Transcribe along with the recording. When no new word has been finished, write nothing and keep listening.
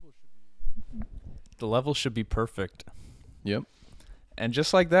The level should be perfect. Yep. And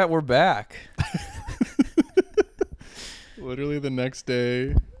just like that, we're back. Literally the next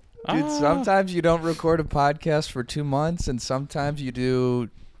day. Dude, sometimes you don't record a podcast for 2 months, and sometimes you do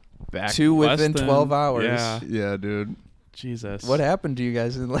Back 2 within less than- 12 hours. Yeah. Yeah, dude. Jesus. What happened to you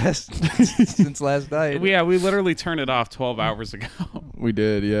guys since last night? We literally turned it off 12 hours ago. We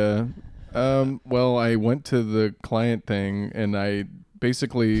did, yeah. Well, I went to the client thing, and I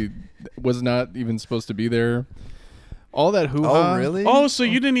basically was not even supposed to be there. All that hoo-ha. Oh, really? Oh, so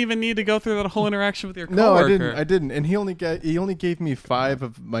you didn't even need to go through that whole interaction with your No, coworker. I didn't. And he only gave me 5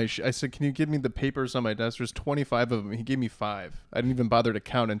 of my. I said, "Can you give me the papers on my desk?" There's 25 of them. He gave me 5. I didn't even bother to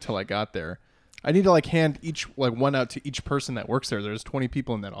count until I got there. I need to hand one out to each person that works there. There's 20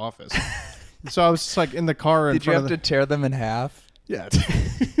 people in that office. So I was just in the car. Did you have to tear them in half? Yeah.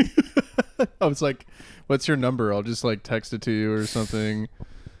 I was like, "What's your number? I'll just text it to you or something."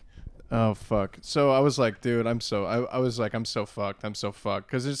 Oh fuck! So I was like, dude, I'm so fucked. I'm so fucked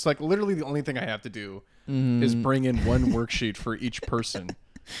because it's literally the only thing I have to do is bring in one worksheet for each person,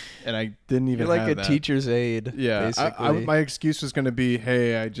 and I didn't even. You're like have a that. teacher's aide. Yeah, basically. my excuse was going to be,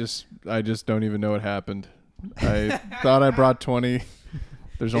 hey, I just don't even know what happened. I thought I brought 20.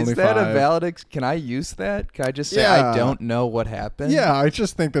 There's only 5. Is that a valid? Can I use that? Can I just say Yeah. I don't know what happened? Yeah, I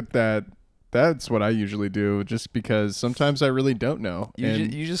just think that's what I usually do, just because sometimes I really don't know.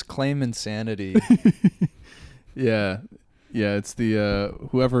 You just claim insanity. Yeah. Yeah, it's the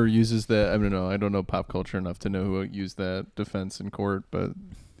whoever uses that. I don't know pop culture enough to know who used that defense in court, but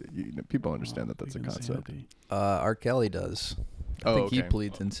people understand that's a concept. R. Kelly does. I think he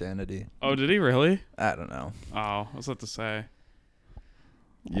pleads insanity. Oh, did he really? I don't know. Oh, I was about to say.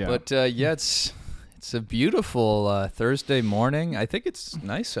 Yeah. But yeah, it's a beautiful Thursday morning. I think it's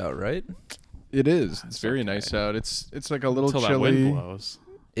nice out, right? It is. It's It's very okay. nice out. It's a little Until that chilly. wind blows.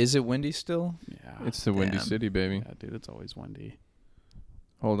 Is it windy still? Yeah. It's the Windy Damn. City, baby. Yeah, dude, it's always windy.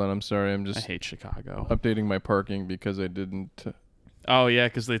 Hold on, I'm sorry. I'm I just hate Chicago. updating my parking because I didn't. Oh, yeah,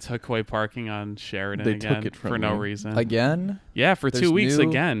 because they took away parking on Sheridan They took again it from for no me. reason. Again? Yeah, for There's 2 weeks new-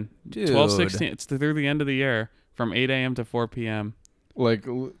 again. Dude. 12/16. It's through the end of the year from 8 a.m. to 4 p.m.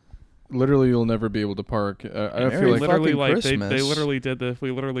 Literally, you'll never be able to park. I Merry feel like literally, fucking they Christmas. literally did the.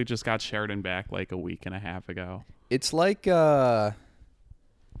 We literally just got Sheridan back a week and a half ago. It's like what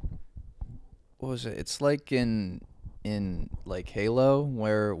was it? It's like in Halo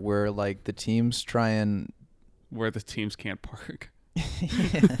where the teams try and Where the teams can't park.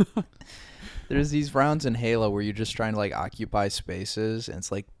 there's these rounds in Halo where you're just trying to occupy spaces, and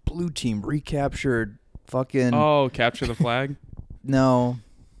it's like blue team recaptured fucking Oh, capture the flag. no.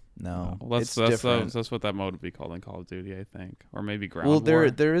 Well, It's different. that's what that mode would be called in Call of Duty, I think, or maybe Ground Well, War.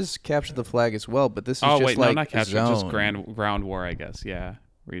 there is capture the flag as well, but this is Oh just wait, like no, not capture, just zone. Ground War, I guess. Yeah,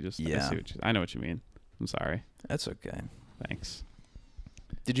 where you just Yeah. I know what you mean. I'm sorry. That's okay. Thanks.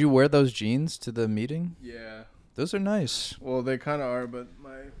 Did you wear those jeans to the meeting? Yeah. Those are nice. Well, they kind of are, but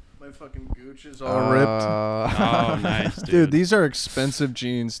my fucking gooch is all ripped. Oh, nice, dude. Dude, these are expensive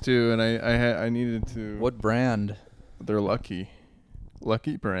jeans too, and I needed to. What brand? They're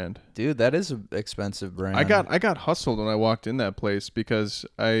Lucky brand. Dude, that is an expensive brand. I got hustled when I walked in that place because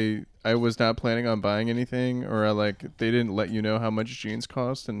I was not planning on buying anything, or they didn't let you know how much jeans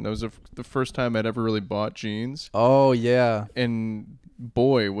cost, and that was the first time I'd ever really bought jeans. Oh yeah. And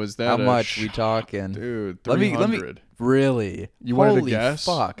boy, was that How a much we talking? dude? Let me $300. really. You wanted to Holy guess?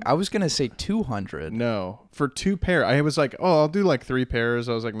 fuck! I was gonna say 200. No, for 2 pair. I was like, oh, I'll do 3 pairs.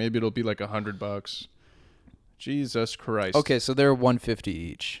 I was like, maybe it'll be $100. Jesus Christ. Okay, so they're 150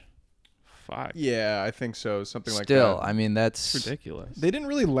 each. Fuck. Yeah, I think so. Something like Still, that. I mean that's Ridiculous. They didn't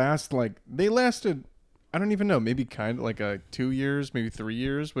really last they lasted. I don't even know. Maybe 2 years, maybe 3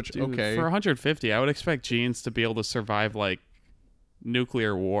 years. Which Dude, okay. For 150, I would expect jeans to be able to survive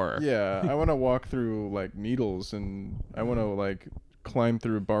nuclear war. Yeah, I want to walk through needles, and I want to climb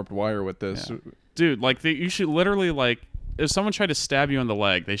through barbed wire with this. Yeah. Dude, you should literally if someone tried to stab you in the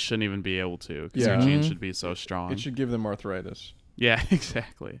leg, they shouldn't even be able to because Yeah. your jeans Mhm. should be so strong. It should give them arthritis, Yeah,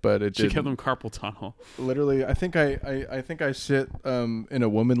 exactly. but it Should didn't. give them carpal tunnel. Literally, I think I sit in a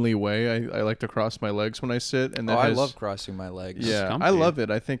womanly way. I like to cross my legs when I sit, and that I has- love crossing my legs. Yeah, comfy. I love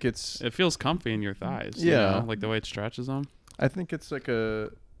it. I think it's It feels comfy in your thighs. Yeah. The way it stretches them. I think it's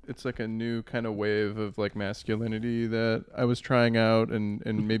a new kind of wave of masculinity that I was trying out and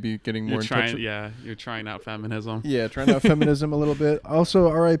maybe getting more You're in trying, touch with. you're trying out feminism. Yeah, trying out feminism a little bit. Also,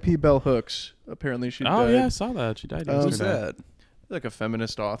 R.I.P. Bell Hooks. Apparently, she Oh died. yeah, I saw that. She died Oh, Who's yesterday. that? A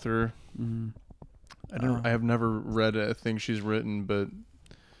feminist author. Mhm. I have never read a thing she's written, but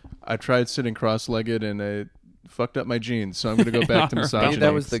I tried sitting cross-legged and I fucked up my jeans, so I'm gonna go back to Maybe misogyny. Maybe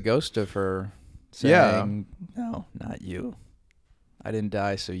that was the ghost of her. saying, no, not you. I didn't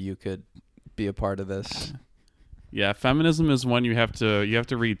die so you could be a part of this. Yeah, feminism is one you have to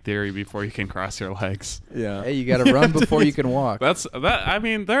read theory before you can cross your legs. Yeah. Hey, you got to run before you can walk. That's that. I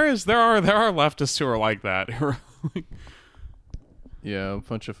mean, there are leftists who are like that. Who are like, Yeah, a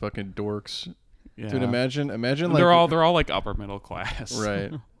bunch of fucking dorks. yeah. Dude, imagine like they're all like upper middle class.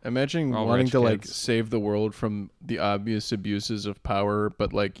 right. Imagine All wanting rich to like kids. save the world from the obvious abuses of power,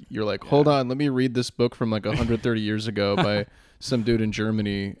 but like you're like, hold on, let me read this book from like 130 years ago by some dude in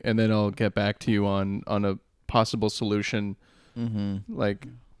Germany, and then I'll get back to you on a possible solution. Mm-hmm. Like,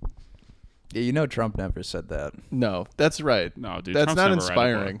 Yeah, you know Trump never said that. no, that's right. No, dude. That's Trump's not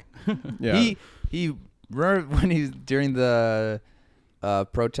never read a book. inspiring. Yeah. He remember when he during the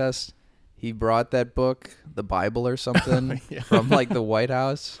protest, he brought that book, the Bible or something, Yeah. from like the White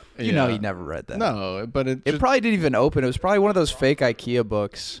House. You know Yeah. he never read that. No, but it It just, probably didn't even open. It was probably one of those fake IKEA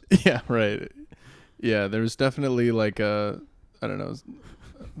books. yeah, right. Yeah, there's definitely like a, I don't know.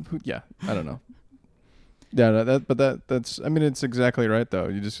 Yeah, I don't know. Yeah, no, that's. I mean, it's exactly right though.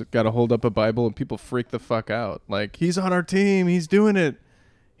 You just got to hold up a Bible and people freak the fuck out. Like, he's on our team. He's doing it.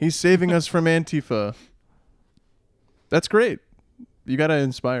 He's saving us from Antifa. That's great. You got to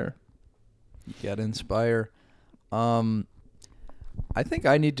inspire. You gotta inspire. I think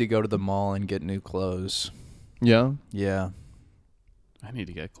I need to go to the mall and get new clothes. Yeah. Yeah. I need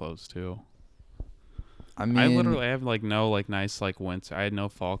to get clothes too. I mean, I literally have like no like nice like winter. I had no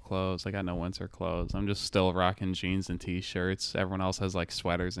fall clothes. I got no winter clothes. I'm just still rocking jeans and t-shirts. Everyone else has like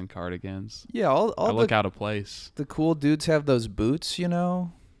sweaters and cardigans. yeah, all I look the, out of place. the cool dudes have those boots, you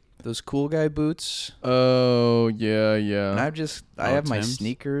know? Those cool guy boots. Oh yeah, yeah. And I have my Tim's?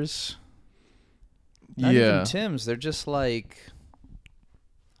 sneakers. Not Yeah. even Tim's. They're just like,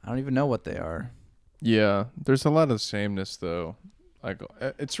 I don't even know what they are. Yeah, there's a lot of sameness though. Like,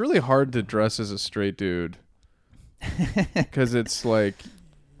 it's really hard to dress as a straight dude because it's like,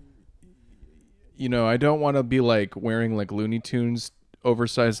 you know, I don't want to be like wearing like Looney Tunes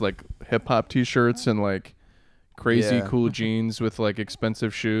oversized like hip hop t-shirts and like crazy Yeah. cool jeans with like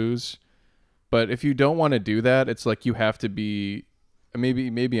expensive shoes. But if you don't want to do that, it's like you have to be.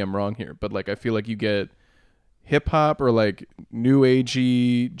 Maybe I'm wrong here, but like I feel like you get hip hop or like new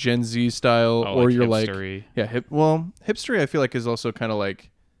agey Gen Z style, Oh, or like you're like hipstery. yeah, hipstery I feel like is also kind of like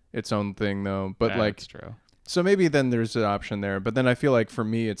its own thing though. But Yeah, like, that's true. so maybe then there's an option there. But then I feel like for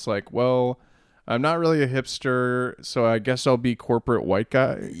me it's like, well, I'm not really a hipster, so I guess I'll be corporate white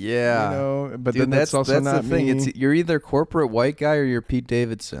guy. Yeah. You know, but Dude, then that's also not the thing. me. It's you're either corporate white guy or you're Pete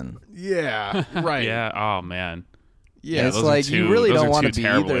Davidson. yeah, right. Yeah. Oh man. Yeah, And it's those are like you two- really those don't are want to two be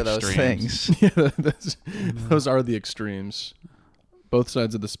terrible either of those extremes. things. yeah, those are the extremes. Both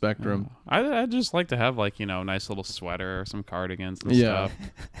sides of the spectrum. I just like to have like, you know, nice little sweater or some cardigans and Yeah. stuff.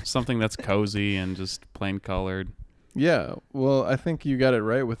 Something that's cozy and just plain colored. Yeah. Well, I think you got it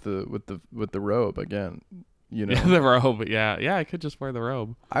right with the robe again. You know. Yeah, the robe. Yeah, I could just wear the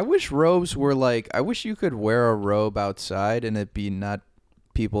robe. I wish robes were like. I wish you could wear a robe outside and it be not.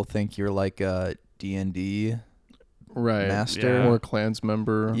 People think you're like a D&D Right. master. Yeah. Or clans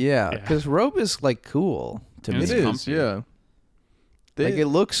member. Yeah, Yeah. because robe is like cool to And me. It it's is. comfy. Yeah. Like it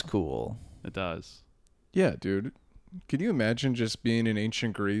looks cool. It does. Yeah, dude. Could you imagine just being in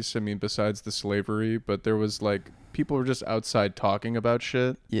ancient Greece? I mean, besides the slavery, but there was like people were just outside talking about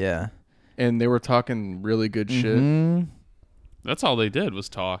shit, Yeah. and they were talking really good shit. Mhm. That's all they did was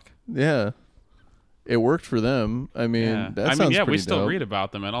talk. Yeah. It worked for them. I mean, Yeah. that sounds we pretty still dope. read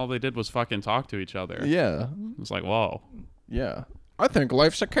about them, and all they did was fucking talk to each other. Yeah. It's like, whoa. Yeah. I think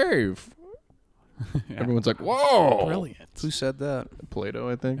life's a cave. Yeah. Everyone's like, whoa. Brilliant. Who said that? Plato,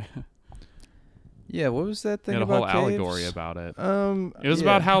 I think. Yeah. What was that They thing had a about whole caves? allegory about it. It was yeah.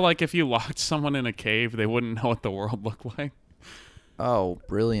 about how, like, if you locked someone in a cave, they wouldn't know what the world looked like. Oh,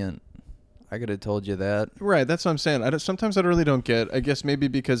 brilliant! I could have told you that. Right, that's what I'm saying. Sometimes I really don't get. I guess maybe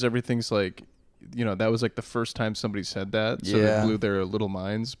because everything's like, you know, that was like the first time somebody said that, so Yeah. they blew their little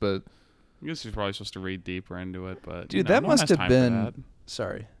minds. But I guess you're probably supposed to read deeper into it, but Dude, no that one must has have time for been. that.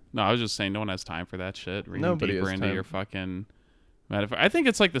 Sorry. No, I was just saying, no one has time for that shit. Reading Nobody deeper has into time. your fucking metaphor. I think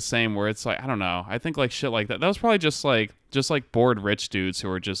it's like the same where it's like, I don't know. I think like shit like that. That was probably just like bored rich dudes who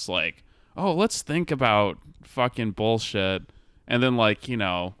were just like, oh, let's think about fucking bullshit, and then like, you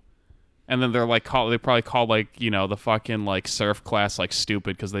know. And then they're like, they probably called like, you know, the fucking like surf class like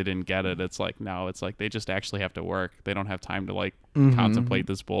stupid because they didn't get it. It's like, no, it's like they just actually have to work. They don't have time to like contemplate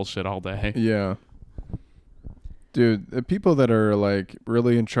this bullshit all day. yeah, Dude, the people that are like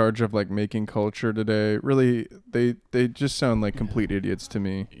really in charge of like making culture today, really, they just sound like complete idiots to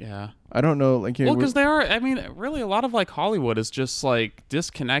me. Yeah. I don't know, like, Well, because they are. I mean, really, a lot of like Hollywood is just like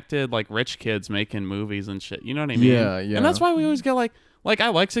disconnected, like rich kids making movies and shit. You know what I mean? Yeah, yeah. And that's why we always get like I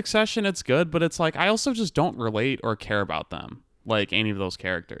like Succession, it's good, but it's like I also just don't relate or care about them, like any of those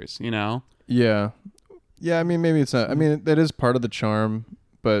characters. You know? yeah, yeah. I mean, maybe it's not. I mean, that is part of the charm,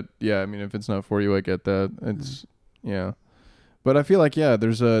 but yeah, I mean, if it's not for you, I get that. It's yeah. But I feel like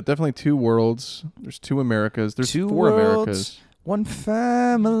there's definitely two worlds. There's two Americas. There's Two four worlds, Americas. one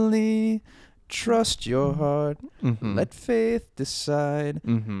family. Trust your heart. Mm-hmm. Let faith decide.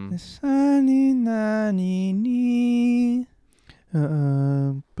 Mm-hmm.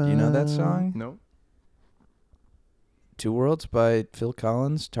 Do you know that song? No. Two Worlds by Phil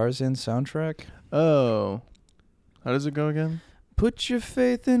Collins, Tarzan soundtrack. Oh. How does it go again? Put your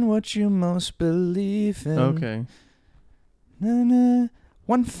faith in what you most believe in. Okay. Na-na.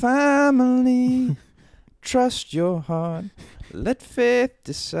 One family. Trust your heart. Let faith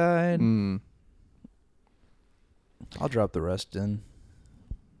decide. Mm. I'll drop the rest in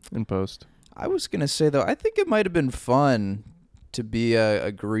post. I was going to say, though, I think it might have been fun to be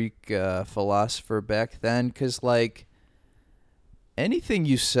a Greek philosopher back then, because, like, anything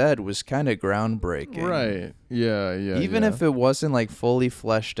you said was kind of groundbreaking. Right. Yeah, yeah. Even if it wasn't, like, fully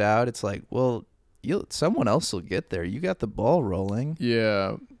fleshed out, it's like, well, someone else will get there. You got the ball rolling.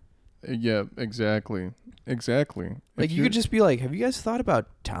 Yeah. Yeah, exactly. Exactly. Like, you could just be like, have you guys thought about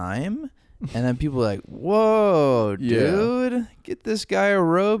time? And then people are like, whoa, dude, get this guy a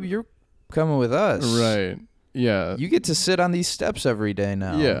robe. You're coming with us. Right. Yeah. You get to sit on these steps every day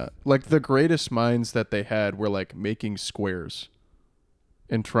now. Yeah. Like the greatest minds that they had were like making squares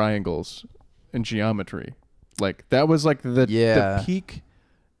and triangles and geometry. Like that was like the peak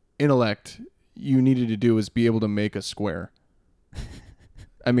intellect you needed to do is be able to make a square.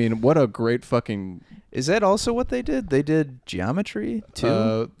 I mean, what a great fucking... Is that also what they did? They did geometry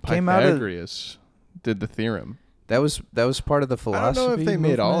too? Pythagoras did the theorem. That was part of the philosophy I don't know if they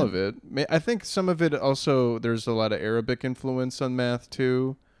made all of movement? it. I think some of it also, there's a lot of Arabic influence on math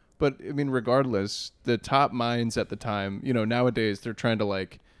too. But, I mean, regardless, the top minds at the time, you know, nowadays they're trying to,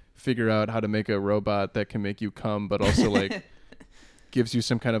 like, figure out how to make a robot that can make you come, but also, like, gives you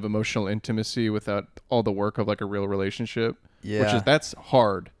some kind of emotional intimacy without all the work of, like, a real relationship. Yeah. That's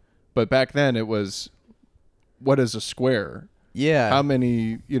hard. But back then it was, what is a square? Yeah. How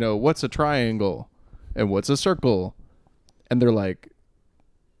many, you know, what's a triangle? And what's a circle? And they're like,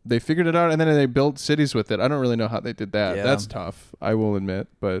 they figured it out, and then they built cities with it. I don't really know how they did that. Yeah. That's tough, I will admit.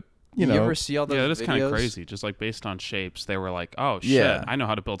 But, you know. You ever see all those Yeah, videos? that is kind of crazy. Just like based on shapes, they were like, oh, shit, Yeah. I know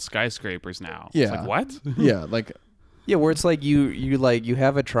how to build skyscrapers now. Yeah. It's like, what? Yeah, like... Yeah, where it's like you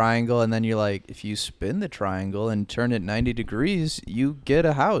have a triangle, and then you're like, if you spin the triangle and turn it 90 degrees, you get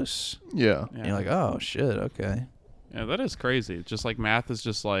a house. Yeah. And you're like, oh, shit, okay. Yeah, that is crazy. Just like math is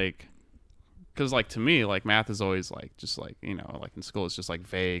just like, because like to me, like math is always like, just like, you know, like in school it's just like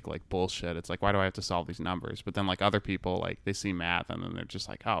vague, like bullshit. It's like, why do I have to solve these numbers? But then like other people, like they see math and then they're just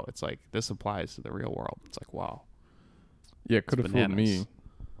like, oh, it's like, this applies to the real world. It's like, wow. Yeah, could have fooled bananas. me.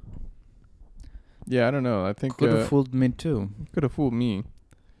 Yeah, I don't know. I think Could have fooled me too. could have fooled me.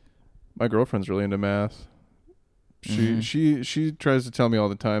 My girlfriend's really into math. She tries to tell me all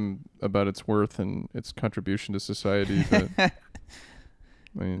the time about its worth and its contribution to society. But I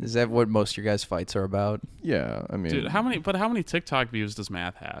mean, Is that what most of your guys' fights are about? yeah, I mean, Dude, how many TikTok views does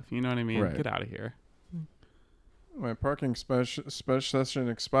math have? You know what I mean? Right. Get out of here. my parking special session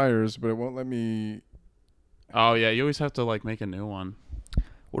expires, but it won't let me. Oh yeah, you always have to like make a new one.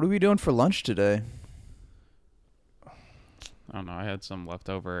 What are we doing for lunch today? I don't know. I had some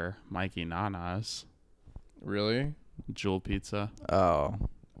leftover Mikey Nanas, Really? Jewel pizza. Oh.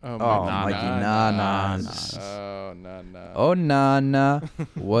 Oh, Mikey Nanas. Nanas. Oh, Nana. Oh, Nana.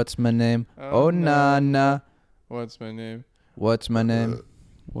 What's my name? Oh, Oh, Nana. What's my name? What's my name?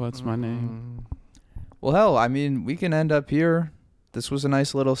 What's my name? Well, hell, I mean, we can end up here. This was a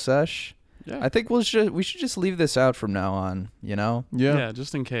nice little sesh. Yeah. I think we should just leave this out from now on, you know? Yeah,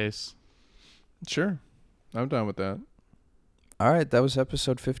 just in case. sure. I'm down with that. All right, that was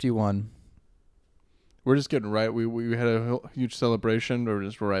episode 51. We're just getting right. We had a huge celebration, but we're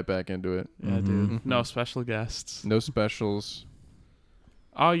just right back into it. Yeah, Mhm. dude. No special guests. No specials.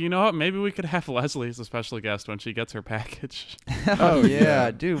 Oh, you know what? Maybe we could have Leslie as a special guest when she gets her package. Oh,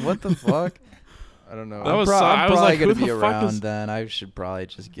 yeah. dude, what the fuck? I don't know. That was I'm I was probably like, gonna who be the fuck around is- then. I should probably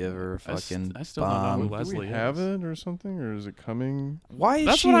just give her a I s- fucking I still don't know who bomb. Leslie Do we have is. it or something, or is it coming? Why is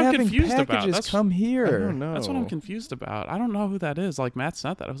That's she what I'm having confused about. packages That's- come here? I don't know. That's what I'm confused about. I don't know who that is. Like Matt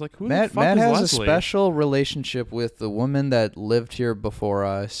sent that. I was like, who the Matt fuck is has Leslie? a special relationship with the woman that lived here before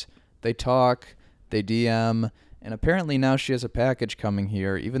us. They talk, they DM, and apparently now she has a package coming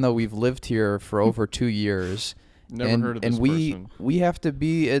here, even though we've lived here for over 2 years. Never and, heard of this and we person. we have to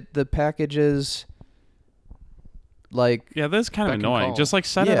be at the packages. Like, Yeah, that's kind of Beck and annoying. call. Just like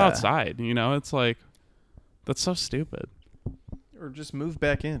set it Yeah. outside. You know, it's like that's so stupid. Or just move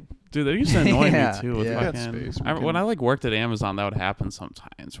back in. Dude, they used to annoy Yeah, me too with yeah. We got fucking. space. We When can- I like worked at Amazon, that would happen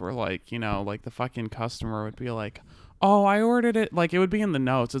sometimes. Where like you know, like the fucking customer would be like, "Oh, I ordered it." Like it would be in the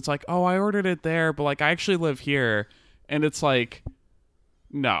notes. It's like, "Oh, I ordered it there," but like I actually live here, and it's like,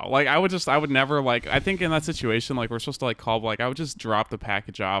 no, like I would never like. I think in that situation, like we're supposed to like call, but, like I would just drop the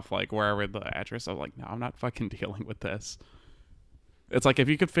package off like wherever the address. I was like, no, I'm not fucking dealing with this. It's like if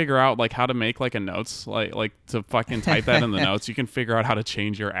you could figure out like how to make like a notes like to fucking type that in the notes, you can figure out how to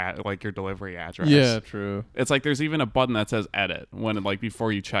change your like your delivery address. Yeah, true. It's like there's even a button that says edit when like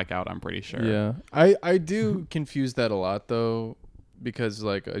before you check out, I'm pretty sure. Yeah, I do confuse that a lot though, because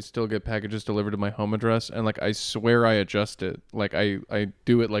like I still get packages delivered to my home address, and like I swear I adjust it. Like I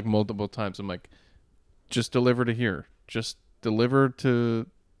do it like multiple times. I'm like, just deliver to here. Just deliver to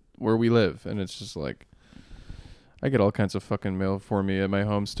where we live, and it's just like. I get all kinds of fucking mail for me at my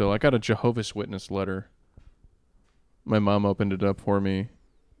home still. I got a Jehovah's Witness letter. My mom opened it up for me,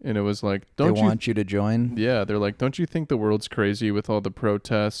 and it was like, they "Don't you?" want you to join. Yeah, they're like, "Don't you think the world's crazy with all the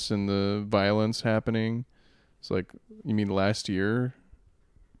protests and the violence happening?" It's like, you mean last year?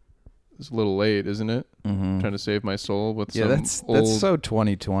 It's a little late, isn't it? Mm-hmm. Trying to save my soul with Yeah, some that's old. so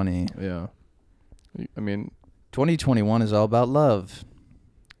 2020. Yeah. I mean, 2021 is all about love.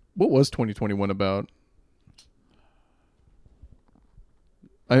 what was 2021 about?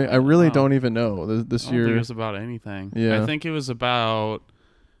 I really Wow. don't even know. This I don't think year. it was about anything. Yeah. I think it was about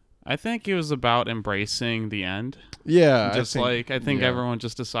embracing the end. Yeah. Just I think yeah. everyone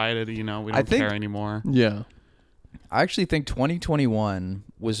just decided, you know, we I don't think- care anymore. Yeah. I actually think 2021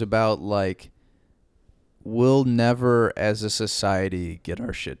 was about like we'll never as a society get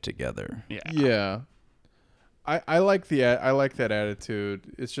our shit together. Yeah. Yeah. I like I like that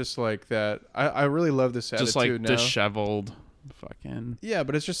attitude. It's just like that. I really love this attitude Just like now. disheveled fucking Yeah,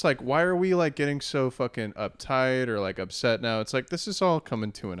 but it's just like, why are we like getting so fucking uptight or like upset now? It's like, this is all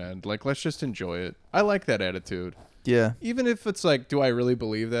coming to an end. Like, let's just enjoy it. I like that attitude. Yeah. Even if it's like, do I really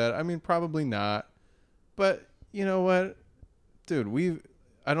believe that? I mean, probably not. But you know what? Dude,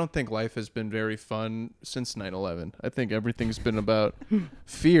 I don't think life has been very fun since 9/11. I think everything's been about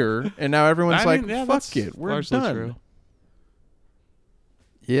fear, and now everyone's I mean, like, yeah, fuck that's it, we're largely done. true.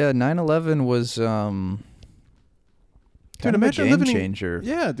 Yeah, 9/11 was kind of a imagine game living in- changer.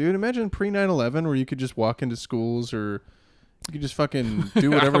 Yeah, dude, imagine pre 9/11 where you could just walk into schools or you could just fucking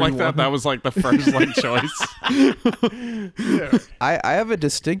do whatever I like you that. want. That was like the first like choice. I have a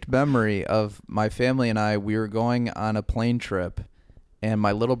distinct memory of my family and we were going on a plane trip, and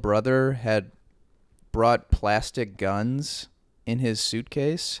my little brother had brought plastic guns in his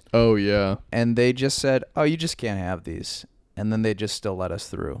suitcase, Oh yeah. and they just said, "Oh, you just can't have these," and then they just still let us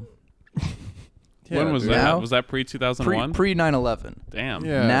through. When was dude. that? Now- Was that pre 2001? Pre 9/11. Damn.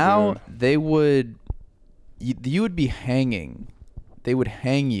 Yeah. Now dude. they would, you would be hanging. They would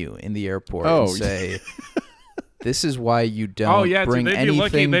hang you in the airport Oh, and say, "This is why you don't Oh yeah, bring dude, they'd be anything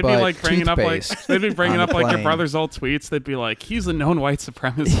looking. They'd but be like bringing up like toothpaste they'd be bringing on up the like your plane." brother's old tweets. They'd be like, he's a known white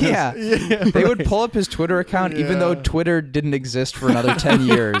supremacist. Yeah. Yeah, They would right. pull up his Twitter account even though Yeah. Twitter didn't exist for another 10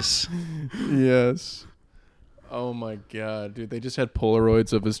 years. Yes. Oh my god, dude! They just had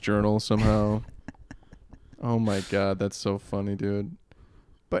Polaroids of his journal somehow. Oh my god, that's so funny, dude.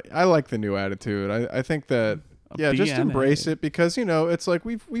 But I like the new attitude. I think that A just BNA. embrace it because it's like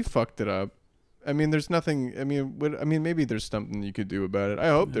we fucked it up. I mean, there's nothing. I mean, maybe there's something you could do about it. I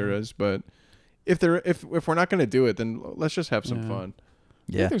hope there is, but if we're not gonna do it, then let's just have some Yeah. fun.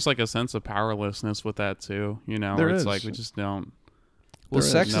 I think Yeah. there's like a sense of powerlessness with that too. You know, There where it's is. like we just don't. Well, There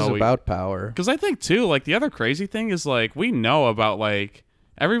sex is. is No, we- about power. Because I think too, like the other crazy thing is like we know about like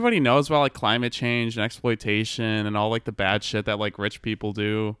everybody knows about like climate change and exploitation and all like the bad shit that like rich people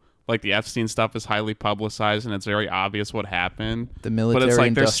do. Like the Epstein stuff is highly publicized and it's very obvious what happened. The But military it's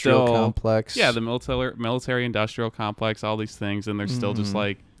like they're industrial still complex. Yeah, the military industrial complex, all these things, and they're still just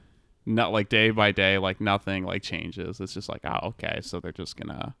like not like day by day, like nothing like changes. It's just like, oh, okay, so they're just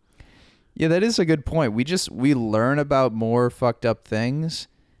gonna. Yeah, that is a good point. We learn about more fucked up things,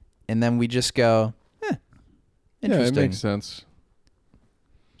 and then we just go, Yeah, it interesting. makes sense.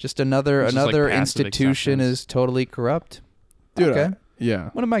 Just another It's just, like, passive institution acceptance. is totally corrupt. Dude, Okay.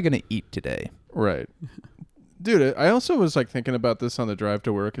 yeah. What am I gonna eat today? Right. Dude, I also was like thinking about this on the drive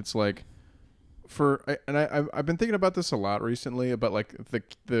to work. It's like I've been thinking about this a lot recently about like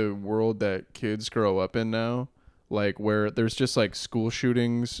the world that kids grow up in now, like where there's just like school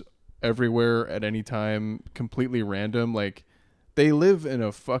shootings everywhere at any time, completely random. Like they live in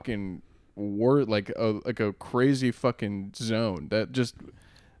a fucking war, like a crazy fucking zone that just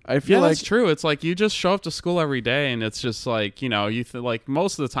I feel Yeah, like that's true. It's like you just show up to school every day, and it's just like, you know, like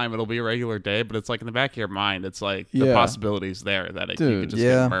most of the time it'll be a regular day, but it's like in the back of your mind, it's like the Yeah. possibilities there that you Dude, could just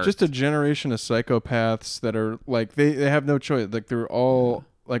yeah. get murked. just a generation of psychopaths that are like they have no choice, like they're all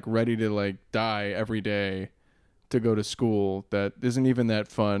like ready to like die every day to go to school that isn't even that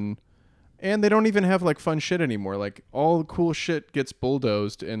fun, and they don't even have like fun shit anymore. Like all cool shit gets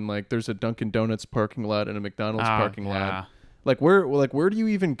bulldozed, and like there's a Dunkin' Donuts parking lot and a McDonald's parking lot. Like where do you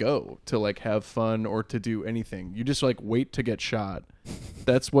even go to like have fun or to do anything? You just like wait to get shot.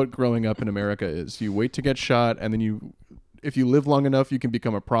 That's what growing up in America is. You wait to get shot, and then if you live long enough, you can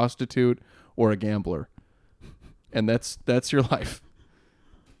become a prostitute or a gambler. And that's your life.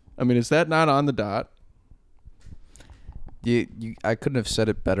 I mean, is that not on the dot? I couldn't have said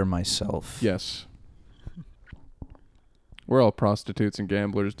it better myself. Yes. We're all prostitutes and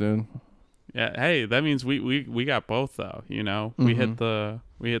gamblers, dude. Yeah, hey, that means we got both though, you know. We hit the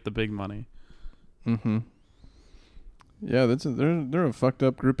big money. Mm-hmm. Yeah, they're a fucked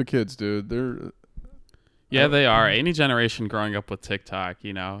up group of kids, dude. Yeah, they are. Any generation growing up with TikTok,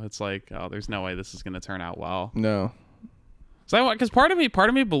 you know, it's like, oh, there's no way this is going to turn out well. No. So, because part of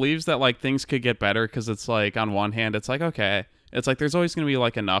me believes that like things could get better, because it's like on one hand, it's like, okay, it's like there's always going to be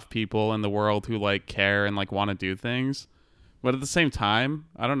like enough people in the world who like care and like want to do things, but at the same time,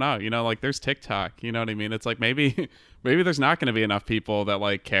 I don't know, you know, like there's TikTok, you know what I mean? It's like maybe there's not going to be enough people that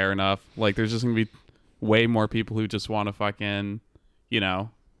like care enough. Like there's just going to be way more people who just want to fucking, you know,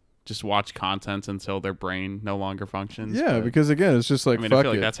 just watch content until their brain no longer functions. Yeah, But, because again, it's just like I mean, fuck I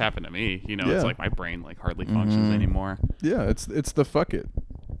feel like it. that's happened to me. You know, Yeah. it's like my brain like hardly functions anymore. Yeah, it's the fuck it.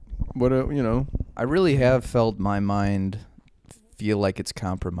 What you know? I really have felt my mind feel like it's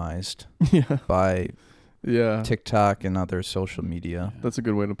compromised Yeah. by Yeah. TikTok and other social media. That's a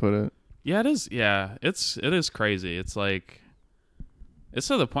good way to put it. Yeah, it is. Yeah, it is crazy. It's like, it's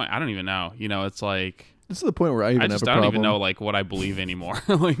to the point I don't even know. You know, it's like This is the point where I I don't even know like what I believe anymore.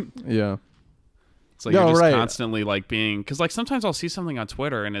 Like, Yeah. it's like No, you're just right. constantly like being, because like sometimes I'll see something on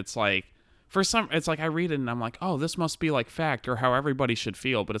Twitter and it's like, it's like I read it and I'm like, oh, this must be like fact or how everybody should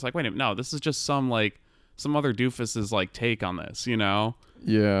feel. But it's like, wait a minute, no, this is just some other doofus's like take on this, you know?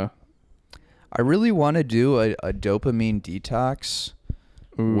 Yeah. I really want to do a dopamine detox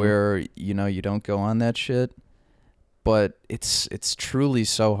Ooh. where, you know, you don't go on that shit, but it's truly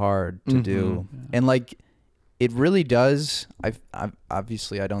so hard to do. And like it really does. I've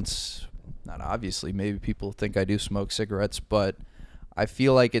obviously I don't not obviously, maybe people think I do smoke cigarettes, but I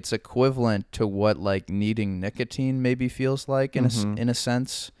feel like it's equivalent to what like needing nicotine maybe feels like in a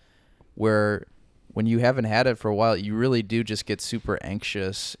sense, where when you haven't had it for a while, you really do just get super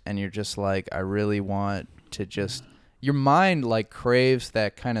anxious and you're just like, I really want to just, your mind like craves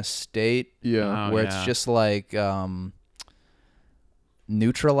that kind of state Yeah. Oh, where yeah. it's just like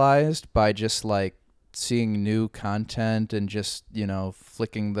neutralized by just like seeing new content and just, you know,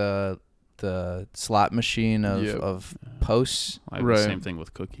 flicking the slot machine of, Yep. of posts. I have Right. the same thing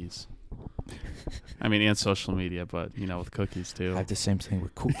with cookies. I mean, and social media, but you know, with cookies too. I have the same thing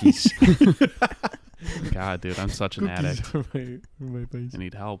with cookies. God, dude, I'm such an addict. I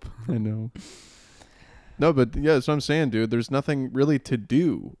need help. I know. No, but yeah, that's what I'm saying, dude. There's nothing really to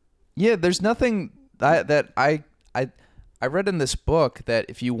do. Yeah, there's nothing that I read in this book that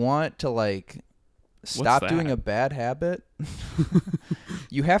if you want to like stop doing that? a bad habit,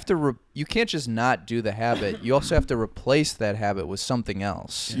 you have to you can't just not do the habit. You also have to replace that habit with something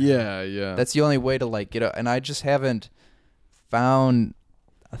else. Yeah, yeah. That's the only way to like get out. And I just haven't found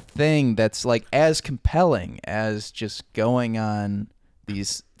a thing that's like as compelling as just going on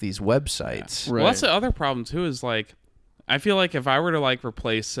these websites. Right. Well, that's the other problem too. Is like, I feel like if I were to like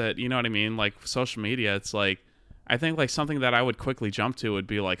replace it, you know what I mean? Like social media, it's like, I think like something that I would quickly jump to would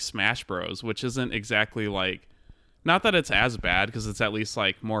be like Smash Bros, which isn't exactly like, not that it's as bad because it's at least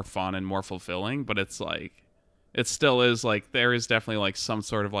like more fun and more fulfilling, but it's like, it still is like, there is definitely like some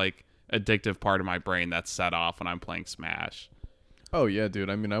sort of like addictive part of my brain that's set off when I'm playing Smash. Oh yeah, dude.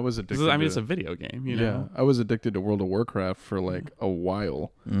 I mean, I was 'Cause, addicted. I mean, to, it's a video game, you yeah, know? I was addicted to World of Warcraft for like a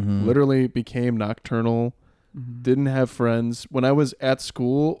while. Mm-hmm. Literally became nocturnal. Didn't have friends. When I was at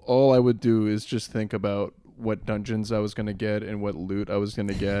school, all I would do is just think about what dungeons I was gonna get and what loot I was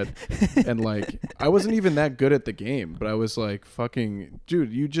gonna get, and like I wasn't even that good at the game, but I was like, fucking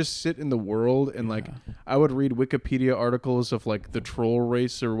dude, you just sit in the world and like I would read Wikipedia articles of like the troll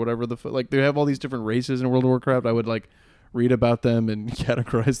race or whatever like they have all these different races in World of Warcraft. I would like read about them and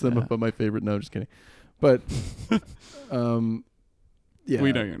categorize them about my favorite. No, I'm just kidding, but yeah,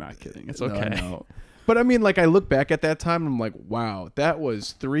 We know you're not kidding. It's okay. No. But I mean, like, I look back at that time and I'm like, wow, that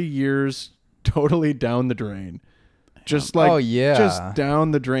was 3 years totally down the drain. Just like, Oh, yeah. just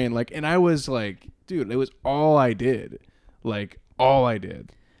down the drain. Like, and I was like, dude, it was all I did. Like, all I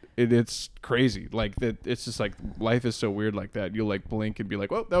did. It's crazy. Like, that. It's just like, life is so weird like that. You'll like blink and be like,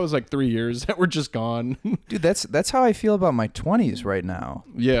 well, that was like 3 years that were just gone. Dude, that's how I feel about my 20s right now.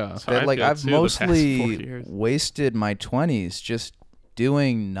 Yeah. So I That, like, feel I've too, the past 4 mostly years. wasted my 20s just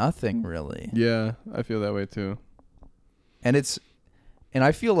doing nothing really. Yeah, I feel that way too. And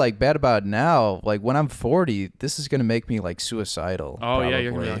I feel like bad about it now. Like when I'm 40, this is gonna make me like suicidal. Oh yeah,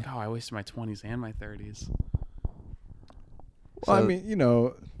 you're gonna be probably. like, oh, I wasted my 20s and my 30s. Well, I So- mean, you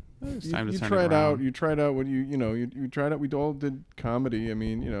know, It's time to you turn try it it out. around. You tried out when you tried out. We all did comedy. I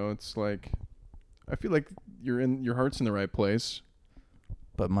mean, you know, it's like, I feel like your heart's in the right place.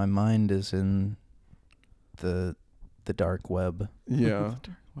 But my mind is in the dark web. Yeah.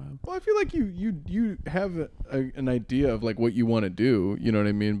 Well, I feel like you have an idea of like what you want to do. You know what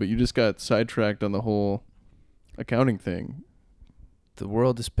I mean? But you just got sidetracked on the whole accounting thing. The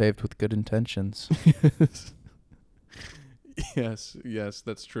world is paved with good intentions. Yes,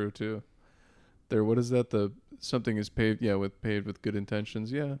 that's true too. There, what is that? The something is paved, paved with good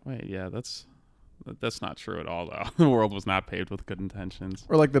intentions. Yeah. Wait, yeah, that's not true at all, though. The world was not paved with good intentions.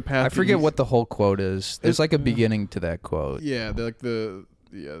 Or like the path. I forget what the whole quote is. There's like a It's- beginning to that quote. Yeah, the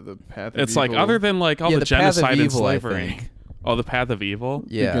path. Of It's like, evil other than like all Yeah, the the path of genocide and evil, I slavery. think. Oh, the path of evil.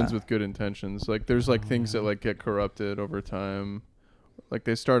 Yeah. begins with good intentions. Like there's like things that like get corrupted over time. Like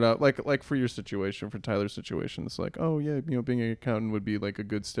they start out like for your situation, for Tyler's situation, it's like, oh yeah, you know, being an accountant would be like a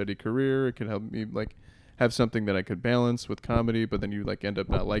good steady career. It could help me like have something that I could balance with comedy, but then you like end up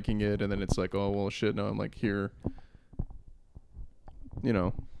not liking it, and then it's like, oh well, shit, no, I'm like here. You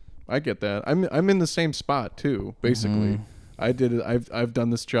know, I get that. I'm in the same spot too, basically. Mhm. I did it. I've done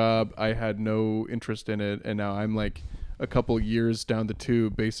this job. I had no interest in it, and now I'm like a couple years down the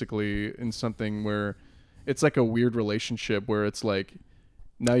tube, basically in something where it's like a weird relationship where it's like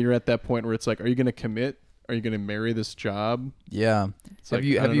now you're at that point where it's like, are you going to commit? Are you going to marry this job? Yeah. It's Have like,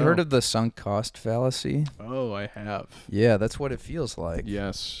 you I have don't you heard know. of the sunk cost fallacy? Oh, I have. Yeah, that's what it feels like.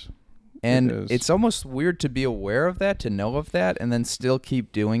 Yes. And is. it's almost weird to be aware of that, to know of that, and then still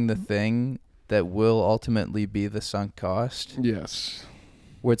keep doing the thing that will ultimately be the sunk cost. Yes.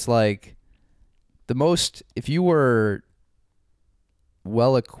 Where it's like if you were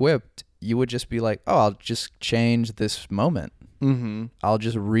well equipped, you would just be like, oh, I'll just change this moment. Mm-hmm. I'll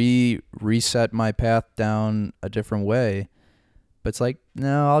just reset my path down a different way. But it's like,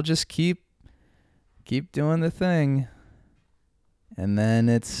 no, I'll just keep doing the thing. And then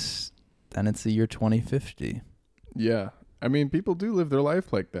it's the year 2050. Yeah. I mean, people do live their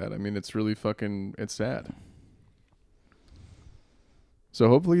life like that. I mean, it's really fucking, it's sad. So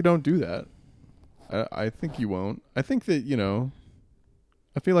hopefully you don't do that. I think you won't. I think that, you know,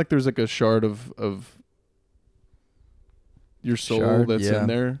 I feel like there's like a shard of your soul Shard, that's yeah. in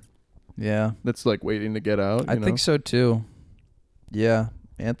there Yeah. that's like waiting to get out. I think so too. Yeah.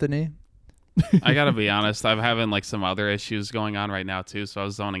 Anthony? I gotta be honest, I'm having like some other issues going on right now too, so I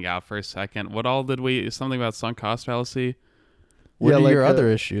was zoning out for a second. What all did we? Something about sunk cost fallacy? What Yeah, are like, your other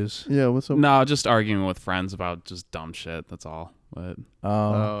issues? Yeah, what's up? No, just arguing with friends about just dumb shit. That's all. But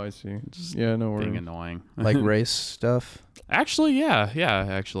Oh, I see. just Yeah, no being worries. annoying. like race stuff? Actually, yeah,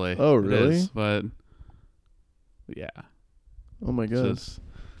 actually. Oh, it really? is, but yeah, Oh my god.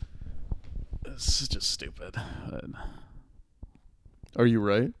 it's just stupid. But Are you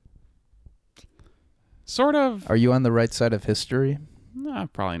right? sort of. Are you on the right side of history? Nah,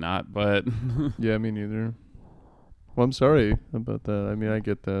 probably not. But Yeah, me neither. Well, I'm sorry about that. I mean, I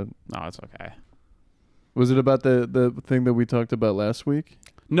get that. no, it's okay. Was it about the thing that we talked about last week?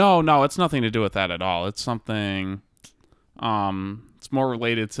 No, it's nothing to do with that at all. It's something. It's more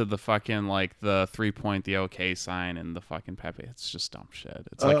related to the fucking like the 3-point the OK sign and the fucking Pepe. It's just dumb shit.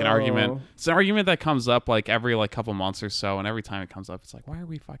 It's like an argument. Oh. It's an argument that comes up like every like couple months or so, and every time it comes up, it's like, why are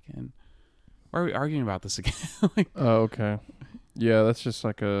we arguing about this again? Like, Oh, okay. Yeah, that's just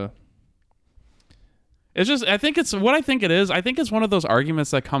like a. it's just. I think it's what I think it is. I think it's one of those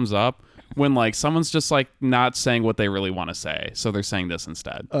arguments that comes up when like someone's just like not saying what they really want to say, so they're saying this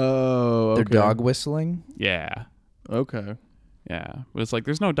instead. Oh, okay. They're dog whistling? Yeah. Okay. Yeah, but it's like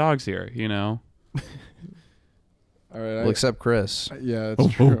there's no dogs here, you know. All right. Well, except Chris. Yeah,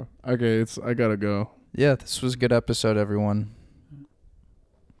 it's true. Okay, I gotta go. Yeah, this was a good episode, everyone.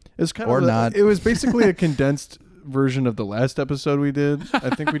 It's kind Or of not. It was basically a condensed version of the last episode we did. I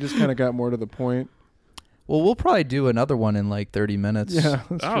think we just kind of got more to the point. Well, we'll probably do another one in like 30 minutes. Yeah.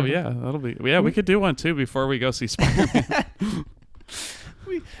 That's Oh true. yeah, that'll be. Yeah, we could do one too before we go see Spider-Man.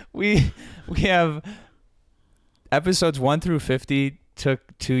 We have episodes 1 through 50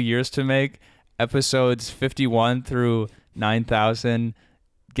 took 2 years to make. Episodes 51 through 9,000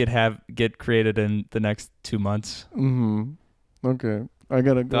 get created in the next 2 months. Mm-hmm. Okay. I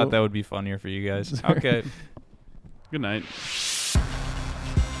gotta go. Thought that would be funnier for you guys. Okay. Good night.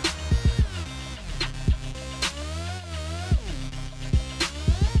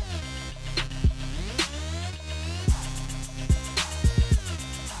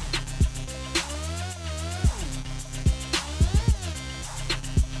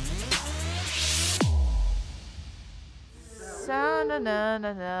 Na na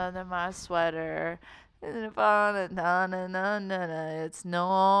na na na my sweater. Na na na na na. It's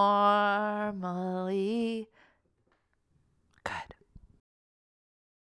normally